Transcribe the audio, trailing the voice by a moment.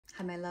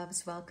Hi my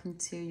loves, welcome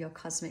to your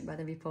cosmic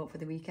weather report for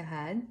the week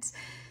ahead.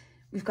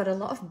 We've got a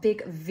lot of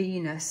big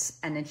Venus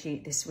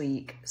energy this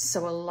week,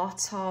 so a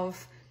lot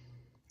of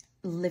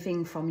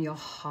living from your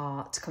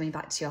heart, coming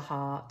back to your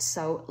heart.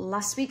 So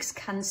last week's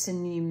Cancer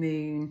new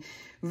moon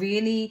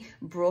really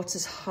brought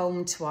us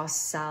home to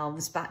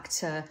ourselves, back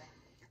to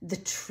the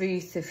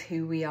truth of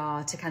who we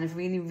are, to kind of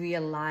really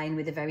realign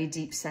with a very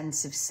deep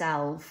sense of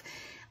self.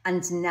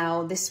 And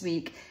now this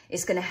week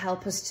is going to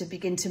help us to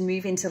begin to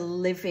move into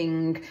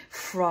living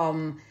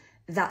from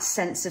that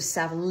sense of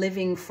self,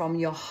 living from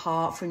your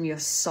heart, from your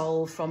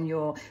soul, from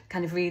your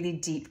kind of really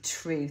deep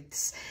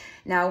truths.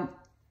 Now,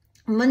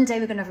 Monday,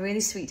 we're going to have a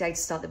really sweet day to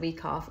start the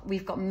week off.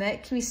 We've got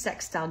Mercury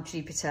sextile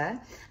Jupiter,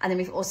 and then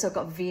we've also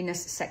got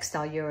Venus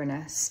sextile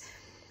Uranus.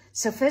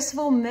 So first of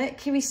all,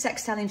 Mercury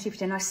sextile in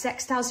Jupiter. Now,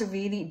 sextiles are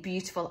really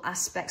beautiful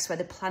aspects where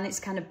the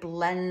planets kind of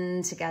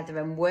blend together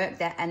and work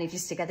their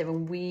energies together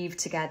and weave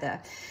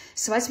together.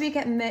 So as we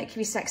get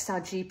Mercury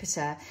sextile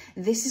Jupiter,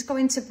 this is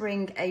going to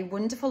bring a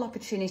wonderful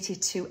opportunity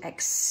to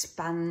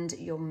expand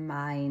your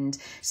mind.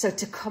 So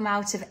to come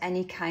out of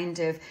any kind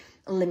of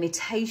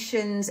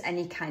limitations,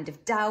 any kind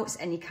of doubts,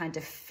 any kind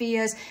of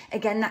fears.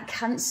 Again, that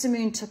Cancer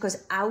moon took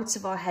us out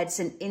of our heads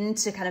and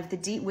into kind of the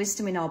deep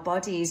wisdom in our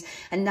bodies.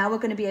 And now we're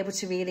going to be able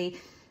to really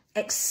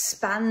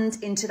expand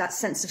into that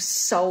sense of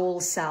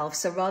soul self.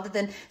 So rather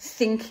than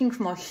thinking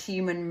from our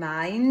human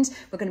mind,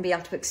 we're going to be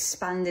able to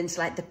expand into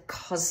like the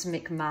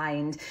cosmic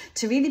mind,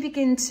 to really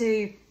begin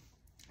to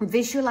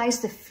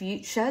visualize the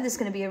future. There's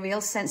going to be a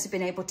real sense of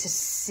being able to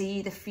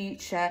see the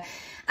future,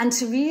 and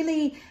to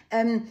really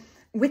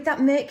with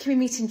that Mercury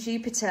meeting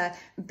Jupiter,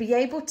 be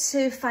able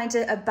to find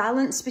a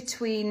balance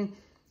between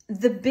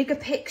the bigger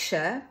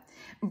picture,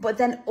 but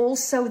then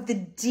also the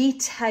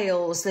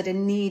details that are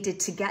needed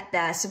to get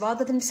there. So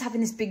rather than just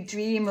having this big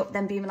dream of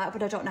then being like,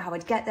 but I don't know how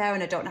I'd get there,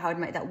 and I don't know how I'd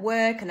make that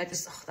work, and I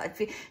just, that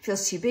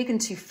feels too big and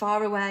too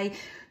far away.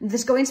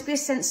 There's going to be a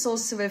sense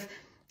also of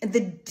the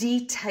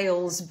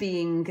details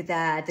being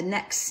there, the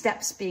next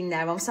steps being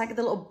there, almost like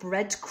the little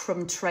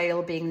breadcrumb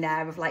trail being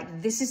there of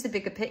like, this is the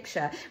bigger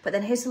picture, but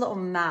then here's a little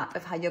map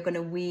of how you're going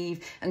to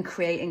weave and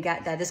create and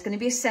get there. There's going to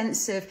be a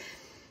sense of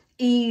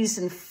ease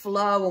and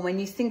flow, and when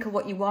you think of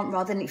what you want,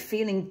 rather than it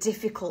feeling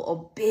difficult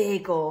or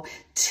big or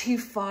too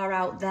far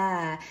out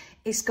there,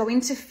 it's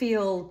going to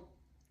feel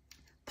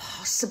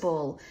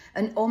possible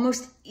and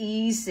almost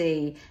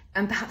easy,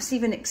 and perhaps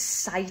even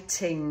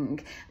exciting,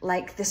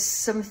 like there's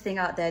something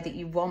out there that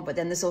you want, but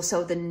then there's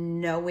also the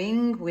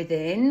knowing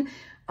within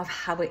of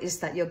how it is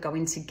that you're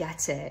going to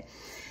get it.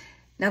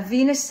 Now,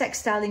 Venus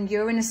sextile in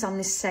Uranus on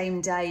this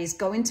same day is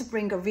going to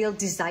bring a real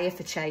desire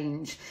for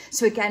change.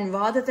 So again,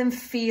 rather than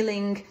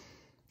feeling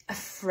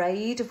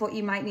afraid of what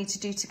you might need to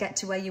do to get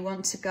to where you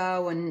want to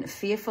go and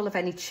fearful of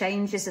any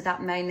changes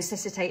that may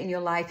necessitate in your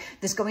life,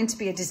 there's going to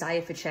be a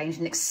desire for change,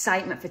 an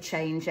excitement for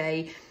change,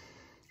 a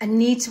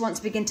need to want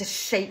to begin to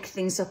shake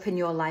things up in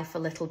your life a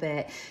little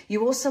bit.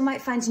 You also might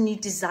find new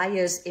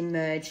desires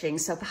emerging.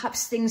 So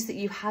perhaps things that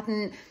you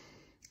hadn't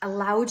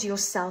allowed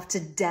yourself to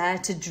dare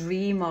to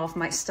dream of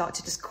might start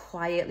to just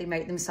quietly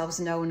make themselves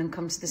known and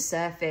come to the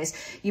surface.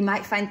 You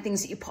might find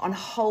things that you put on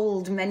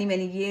hold many,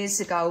 many years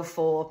ago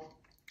for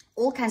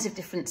all kinds of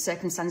different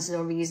circumstances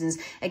or reasons,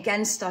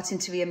 again, starting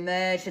to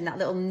re-emerge, and that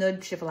little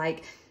nudge of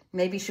like,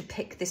 maybe you should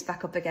pick this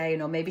back up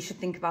again, or maybe you should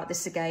think about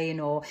this again,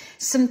 or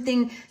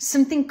something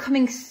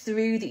coming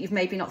through that you've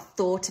maybe not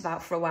thought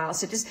about for a while.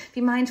 So just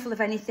be mindful of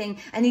any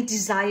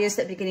desires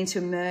that are beginning to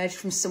emerge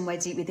from somewhere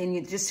deep within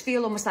you. Just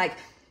feel almost like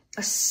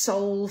a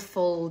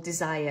soulful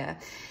desire.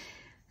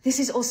 This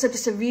is also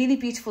just a really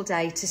beautiful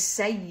day to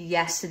say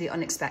yes to the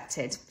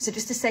unexpected. So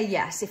just to say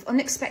yes. If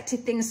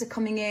unexpected things are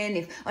coming in,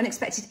 if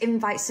unexpected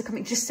invites are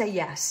coming, just say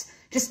yes.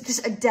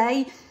 Just a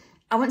day.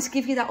 I want to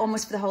give you that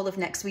almost for the whole of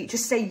next week.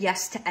 Just say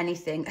yes to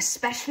anything,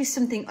 especially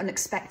something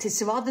unexpected.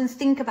 So rather than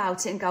think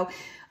about it and go,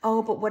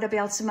 oh, but would I be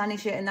able to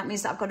manage it? And that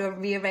means that I've got to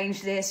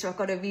rearrange this, or I've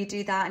got to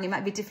redo that. And it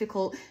might be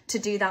difficult to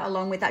do that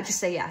along with that. Just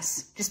say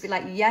yes. Just be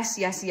like, yes,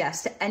 yes,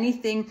 yes to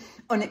anything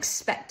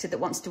unexpected that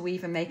wants to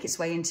weave and make its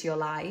way into your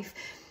life.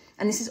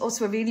 And this is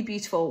also a really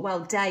beautiful,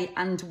 well, day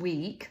and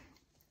week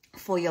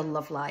for your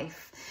love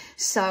life.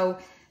 So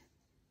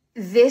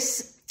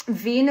this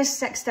Venus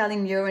sextile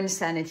in Uranus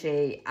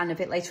energy, and a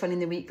bit later on in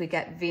the week, we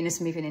get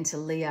Venus moving into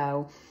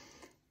Leo.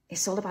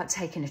 It's all about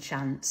taking a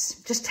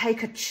chance. Just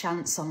take a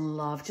chance on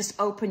love. Just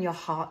open your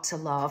heart to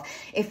love.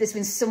 If there's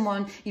been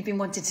someone you've been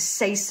wanting to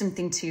say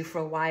something to for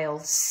a while,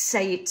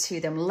 say it to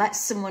them. Let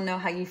someone know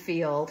how you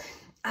feel.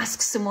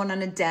 Ask someone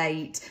on a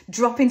date,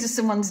 drop into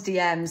someone's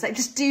DMs. Like,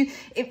 just do,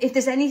 if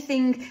there's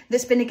anything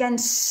that's been, again,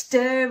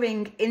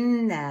 stirring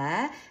in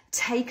there,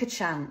 take a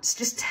chance.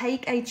 Just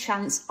take a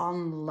chance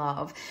on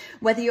love.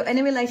 Whether you're in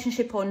a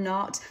relationship or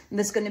not,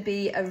 there's going to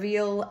be a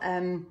real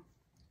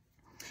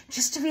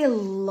just a real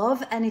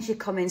love energy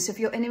coming. So if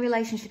you're in a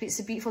relationship, it's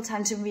a beautiful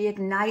time to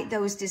reignite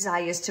those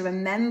desires, to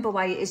remember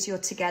why it is you're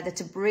together,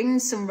 to bring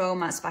some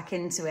romance back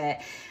into it.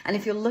 And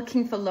if you're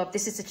looking for love,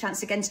 this is a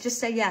chance again to just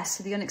say yes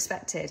to the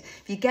unexpected.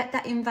 If you get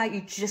that invite,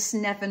 you just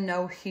never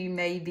know who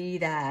may be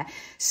there.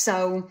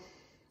 So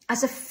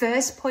as a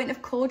first point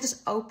of call,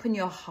 just open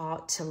your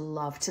heart to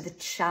love, to the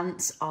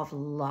chance of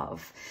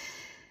love.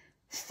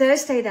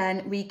 Thursday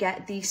then, we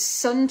get the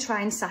Sun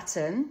trine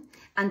Saturn,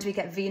 and we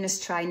get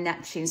Venus trine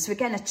Neptune. So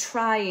again, a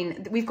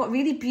trine. We've got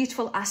really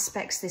beautiful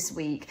aspects this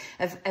week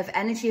of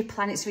energy of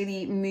planets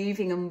really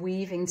moving and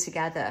weaving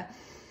together.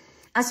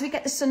 As we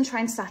get the Sun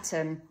trine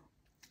Saturn,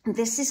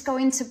 this is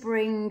going to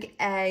bring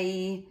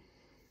a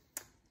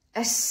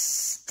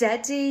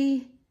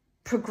steady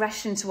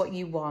progression to what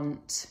you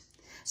want.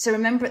 So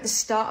remember, at the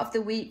start of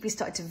the week, we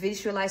started to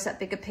visualize that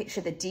bigger picture.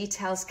 The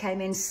details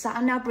came in.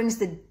 Saturn now brings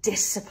the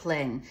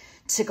discipline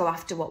to go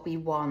after what we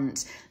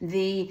want.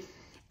 The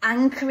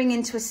anchoring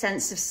into a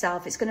sense of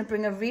self. It's going to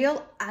bring a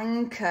real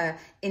anchor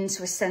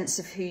into a sense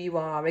of who you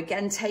are.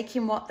 Again,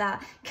 taking what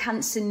that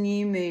Cancer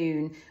new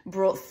moon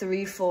brought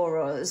through for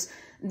us,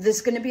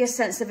 there's going to be a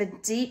sense of a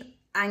deep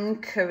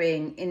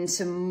anchoring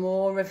into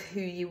more of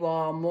who you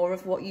are, more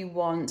of what you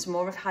want,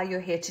 more of how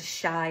you're here to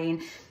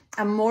shine,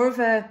 and more of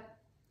a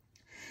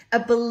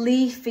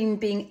belief in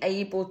being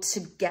able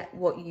to get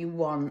what you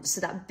want.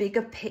 So that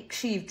bigger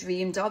picture you've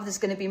dreamed of, there's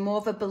going to be more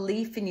of a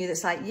belief in you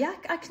that's like, yeah,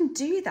 I can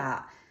do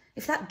that.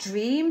 If that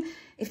dream,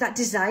 if that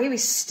desire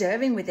is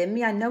stirring within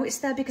me, I know it's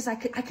there because I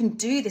can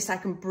do this. I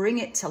can bring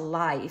it to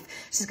life.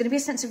 So there's going to be a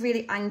sense of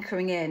really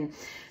anchoring in.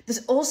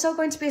 There's also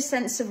going to be a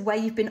sense of where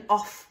you've been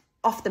off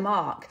the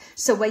mark.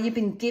 So where you've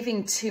been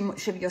giving too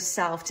much of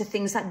yourself to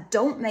things that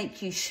don't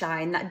make you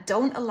shine, that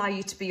don't allow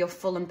you to be your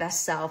full and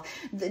best self,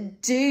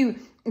 that do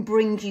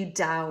bring you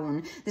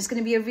down. There's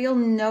going to be a real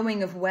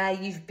knowing of where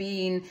you've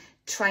been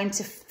trying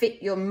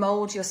to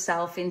mold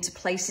yourself into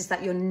places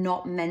that you're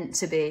not meant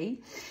to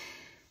be.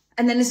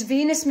 And then as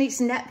Venus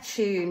meets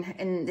Neptune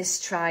in this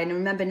trine, and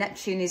remember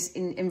Neptune is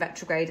in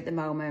retrograde at the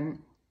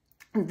moment,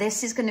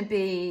 this is going to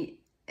be,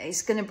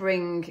 it's going to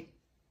bring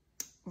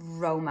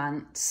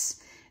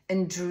romance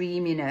and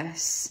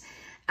dreaminess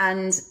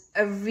and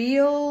a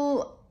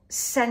real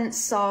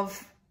sense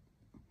of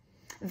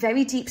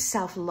very deep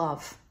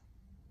self-love.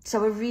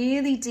 So a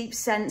really deep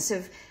sense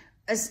of,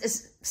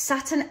 as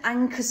Saturn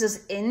anchors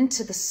us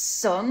into the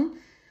sun,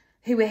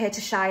 who we're here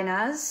to shine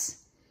as,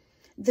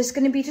 there's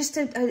going to be just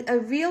a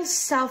real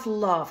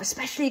self-love,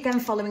 especially again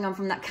following on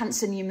from that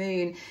Cancer new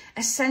moon,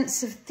 a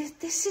sense of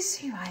this is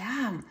who I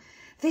am.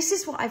 This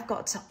is what I've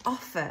got to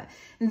offer.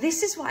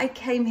 This is what I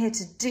came here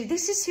to do.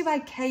 This is who I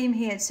came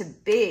here to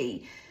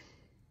be.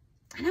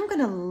 And I'm going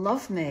to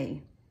love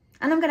me.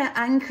 And I'm going to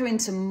anchor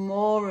into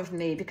more of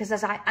me, because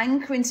as I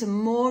anchor into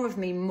more of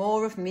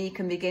me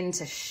can begin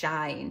to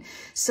shine.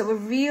 So a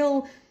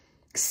real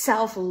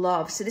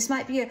self-love. So this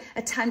might be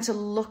a time to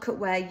look at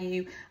where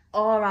you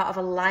are out of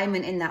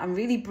alignment in that and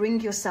really bring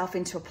yourself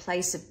into a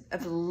place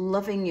of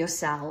loving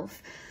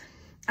yourself.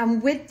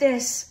 And with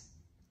this,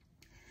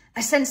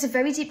 a sense of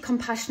very deep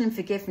compassion and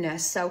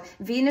forgiveness. So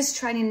Venus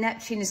trining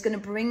Neptune is going to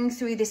bring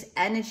through this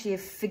energy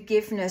of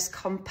forgiveness,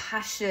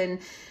 compassion,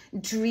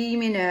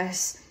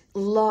 dreaminess,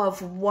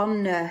 love,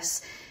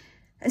 oneness.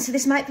 And so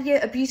this might be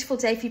a beautiful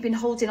day if you've been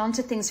holding on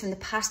to things from the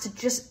past to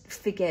just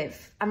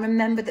forgive. And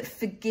remember that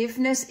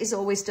forgiveness is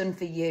always done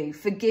for you.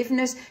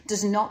 Forgiveness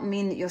does not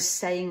mean that you're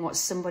saying what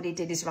somebody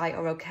did is right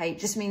or okay. It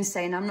just means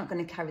saying, I'm not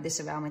going to carry this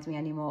around with me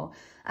anymore.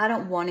 I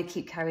don't want to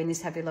keep carrying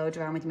this heavy load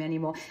around with me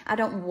anymore. I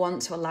don't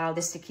want to allow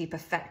this to keep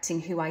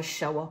affecting who I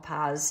show up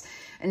as.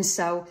 And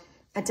so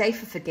a day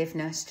for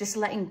forgiveness, just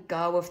letting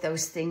go of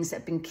those things that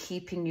have been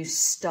keeping you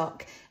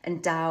stuck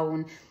and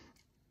down,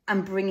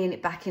 and bringing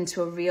it back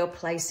into a real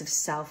place of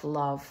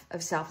self-love,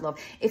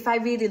 If I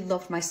really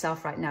loved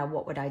myself right now,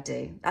 what would I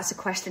do? That's a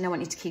question I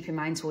want you to keep in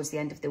mind towards the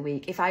end of the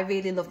week. If I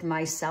really loved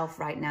myself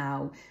right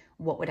now,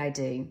 what would I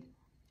do?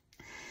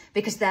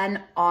 Because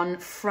then on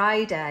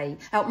Friday,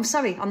 on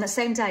that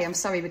same day,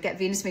 we get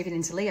Venus moving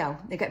into Leo.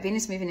 We get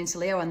Venus moving into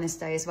Leo on this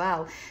day as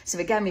well. So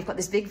again, we've got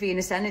this big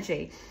Venus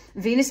energy.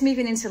 Venus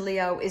moving into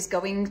Leo is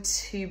going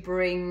to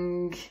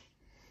bring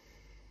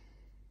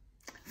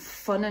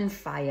fun and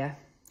fire.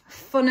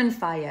 Fun and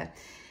fire.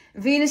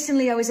 Venus in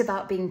Leo is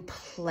about being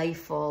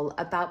playful,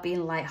 about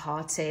being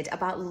lighthearted,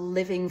 about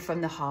living from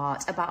the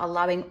heart, about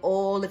allowing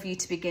all of you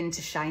to begin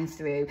to shine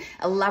through,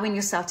 allowing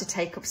yourself to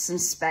take up some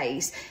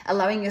space,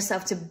 allowing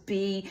yourself to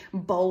be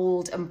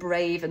bold and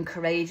brave and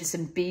courageous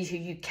and be who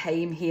you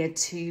came here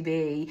to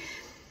be.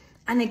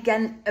 And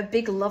again, a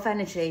big love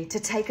energy, to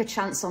take a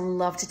chance on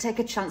love, to take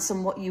a chance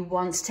on what you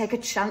want, to take a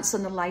chance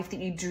on the life that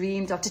you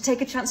dreamed of, to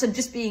take a chance on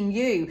just being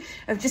you,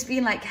 of just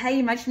being like, hey,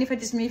 imagine if I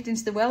just moved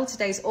into the world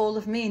today as all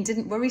of me and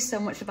didn't worry so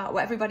much about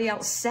what everybody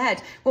else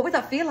said. What would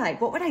that feel like?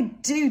 What would I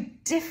do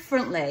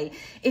differently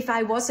if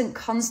I wasn't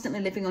constantly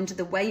living under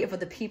the weight of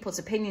other people's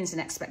opinions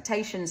and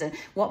expectations? And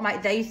what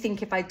might they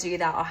think if I do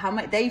that? Or how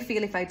might they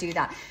feel if I do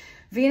that?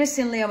 Venus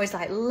in Leo is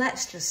like,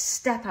 let's just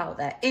step out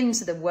there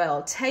into the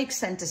world, take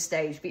center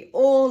stage, be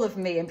all of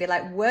me and be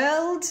like,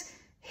 world,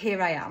 here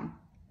I am.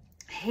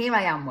 Here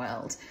I am,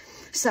 world.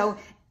 So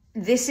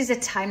this is a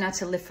time now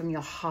to live from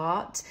your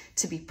heart,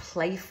 to be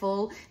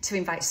playful, to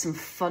invite some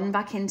fun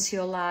back into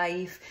your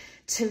life,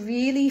 to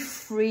really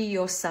free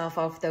yourself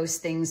of those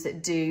things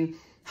that do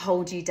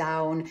hold you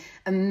down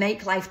and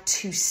make life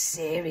too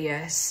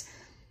serious,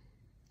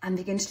 and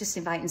begin to just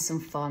invite in some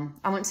fun.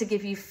 I want to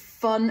give you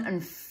fun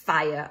and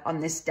fire on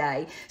this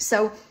day.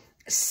 So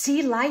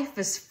see life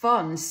as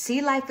fun,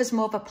 see life as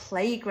more of a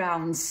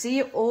playground, see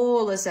it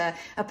all as a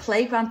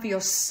playground for your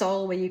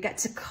soul, where you get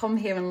to come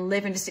here and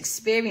live and just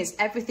experience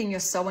everything your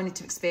soul wanted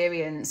to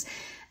experience,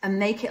 and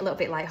make it a little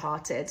bit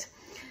lighthearted.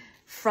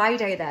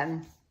 Friday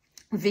then,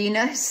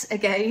 Venus,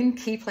 again,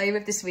 key player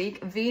of this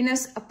week,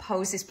 Venus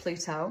opposes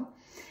Pluto,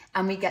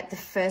 and we get the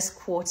first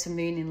quarter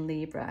moon in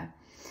Libra.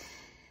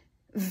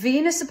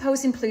 Venus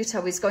opposing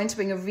Pluto is going to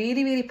bring a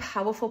really, really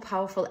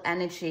powerful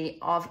energy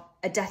of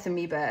a death and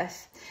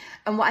rebirth.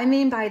 And what I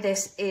mean by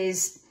this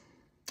is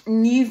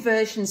new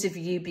versions of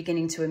you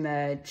beginning to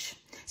emerge.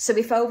 So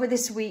if over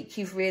this week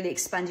you've really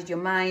expanded your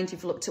mind,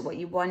 you've looked at what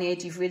you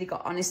wanted, you've really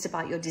got honest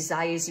about your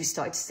desires, you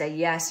started to say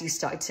yes, you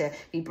started to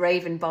be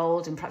brave and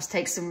bold and perhaps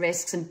take some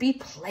risks and be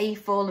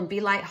playful and be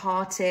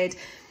lighthearted,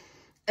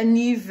 a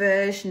new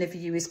version of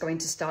you is going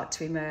to start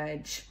to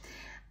emerge.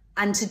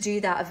 And to do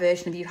that, a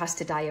version of you has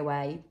to die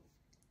away.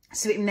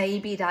 So it may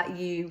be that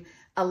you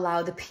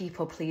allow the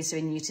people pleaser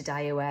in you to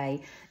die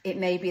away. It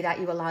may be that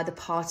you allow the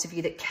part of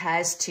you that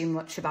cares too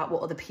much about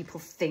what other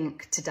people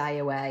think to die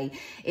away.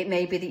 It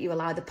may be that you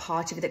allow the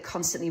part of you that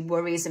constantly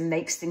worries and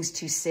makes things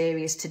too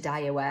serious to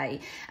die away.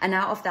 And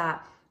out of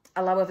that,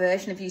 allow a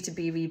version of you to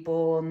be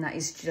reborn that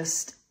is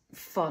just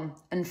fun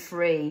and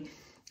free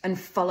and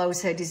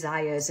follows her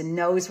desires and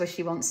knows where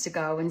she wants to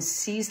go and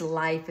sees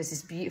life as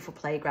this beautiful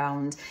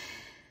playground.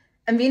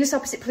 And Venus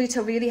opposite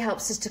Pluto really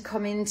helps us to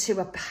come into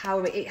a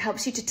power. It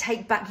helps you to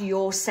take back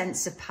your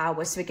sense of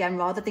power. So again,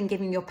 rather than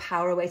giving your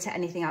power away to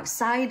anything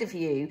outside of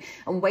you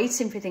and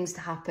waiting for things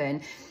to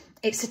happen,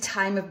 it's a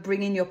time of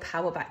bringing your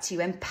power back to you,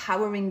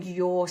 empowering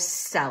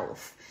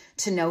yourself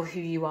to know who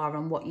you are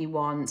and what you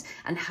want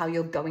and how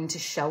you're going to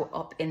show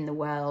up in the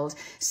world.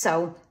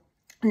 So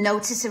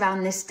notice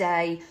around this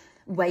day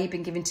where you've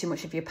been giving too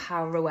much of your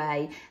power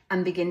away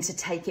and begin to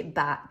take it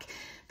back.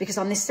 Because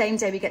on this same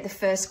day, we get the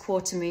first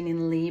quarter moon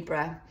in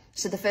Libra.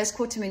 So the first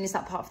quarter moon is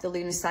that part of the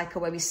lunar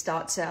cycle where we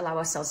start to allow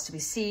ourselves to be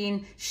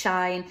seen,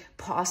 shine,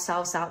 put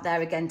ourselves out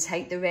there again,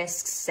 take the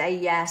risks, say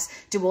yes,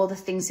 do all the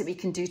things that we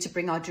can do to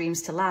bring our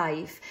dreams to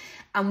life.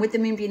 And with the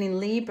moon being in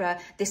Libra,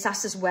 this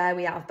asks us where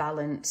we're out of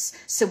balance.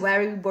 So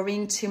where are we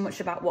worrying too much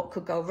about what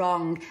could go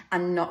wrong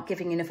and not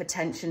giving enough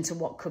attention to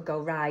what could go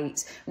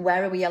right?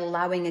 Where are we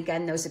allowing,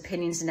 again, those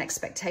opinions and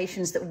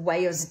expectations that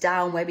weigh us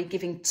down? Where are we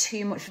giving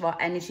too much of our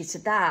energy to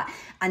that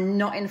and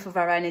not enough of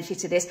our energy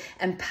to this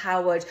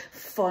empowered,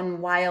 fun,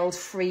 wild,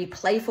 free,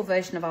 playful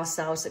version of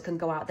ourselves that can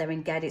go out there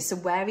and get it? So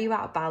where are you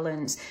out of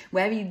balance?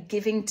 Where are you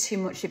giving too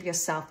much of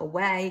yourself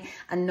away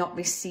and not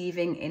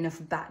receiving enough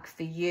back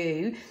for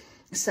you?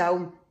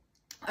 So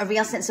a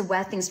real sense of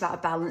where things are out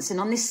of balance. And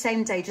on this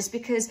same day, just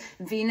because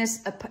Venus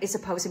is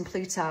opposing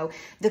Pluto,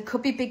 there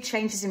could be big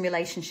changes in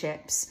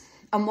relationships.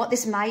 And what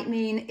this might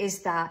mean is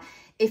that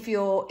if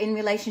you're in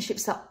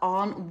relationships that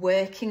aren't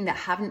working, that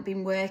haven't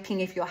been working,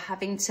 if you're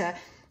having to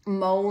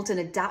mold and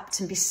adapt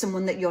and be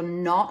someone that you're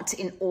not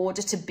in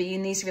order to be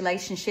in these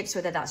relationships,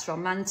 whether that's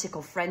romantic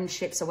or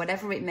friendships or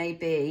whatever it may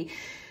be,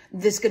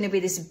 there's going to be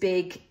this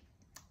big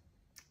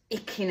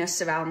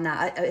ickiness around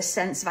that, a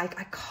sense of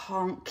I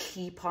can't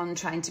keep on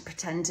trying to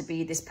pretend to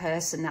be this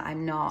person that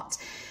I'm not.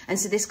 And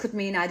so this could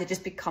mean either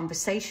just big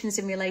conversations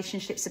in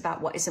relationships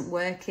about what isn't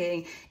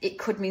working. It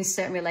could mean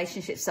certain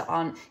relationships that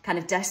aren't kind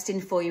of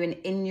destined for you and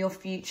in your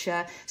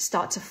future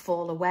start to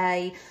fall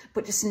away.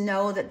 But just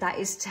know that that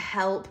is to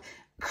help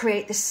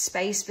create the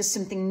space for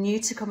something new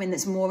to come in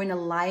that's more in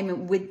alignment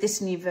with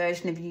this new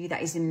version of you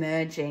that is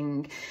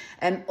emerging.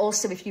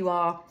 Also, if you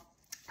are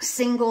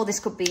single, this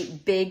could be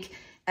big.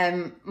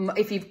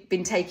 If you've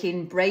been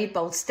taking brave,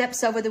 bold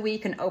steps over the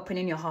week and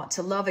opening your heart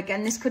to love,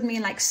 again, this could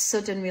mean like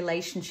sudden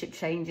relationship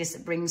changes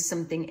that brings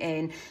something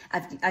in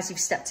as you've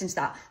stepped into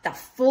that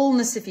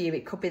fullness of you.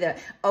 It could be that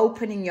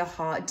opening your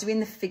heart, doing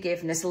the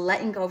forgiveness,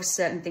 letting go of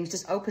certain things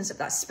just opens up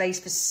that space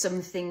for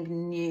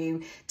something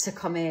new to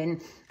come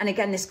in. And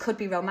again, this could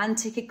be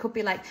romantic. It could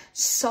be like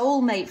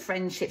soulmate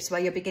friendships where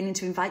you're beginning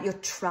to invite your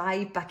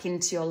tribe back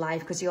into your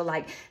life because you're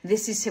like,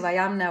 this is who I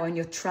am now. And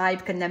your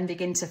tribe can then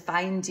begin to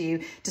find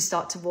you to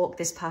start to walk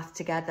this path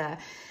together.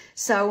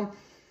 So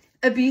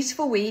a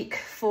beautiful week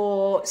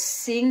for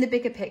seeing the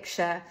bigger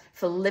picture,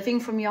 for living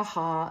from your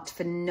heart,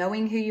 for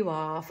knowing who you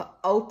are, for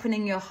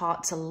opening your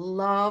heart to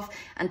love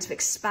and to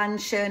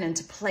expansion and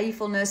to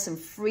playfulness and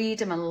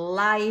freedom and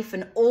life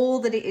and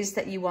all that it is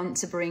that you want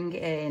to bring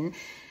in.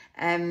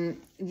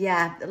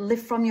 Yeah,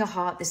 live from your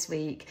heart this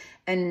week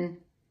and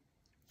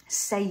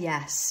say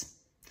yes.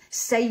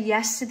 Say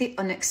yes to the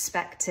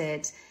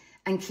unexpected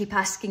And keep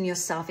asking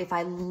yourself, if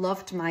I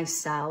loved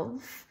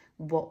myself,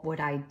 what would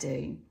I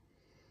do?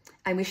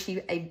 I wish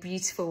you a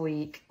beautiful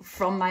week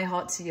from my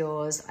heart to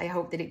yours. I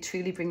hope that it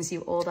truly brings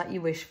you all that you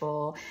wish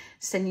for.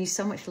 Send you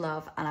so much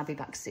love, and I'll be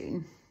back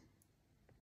soon.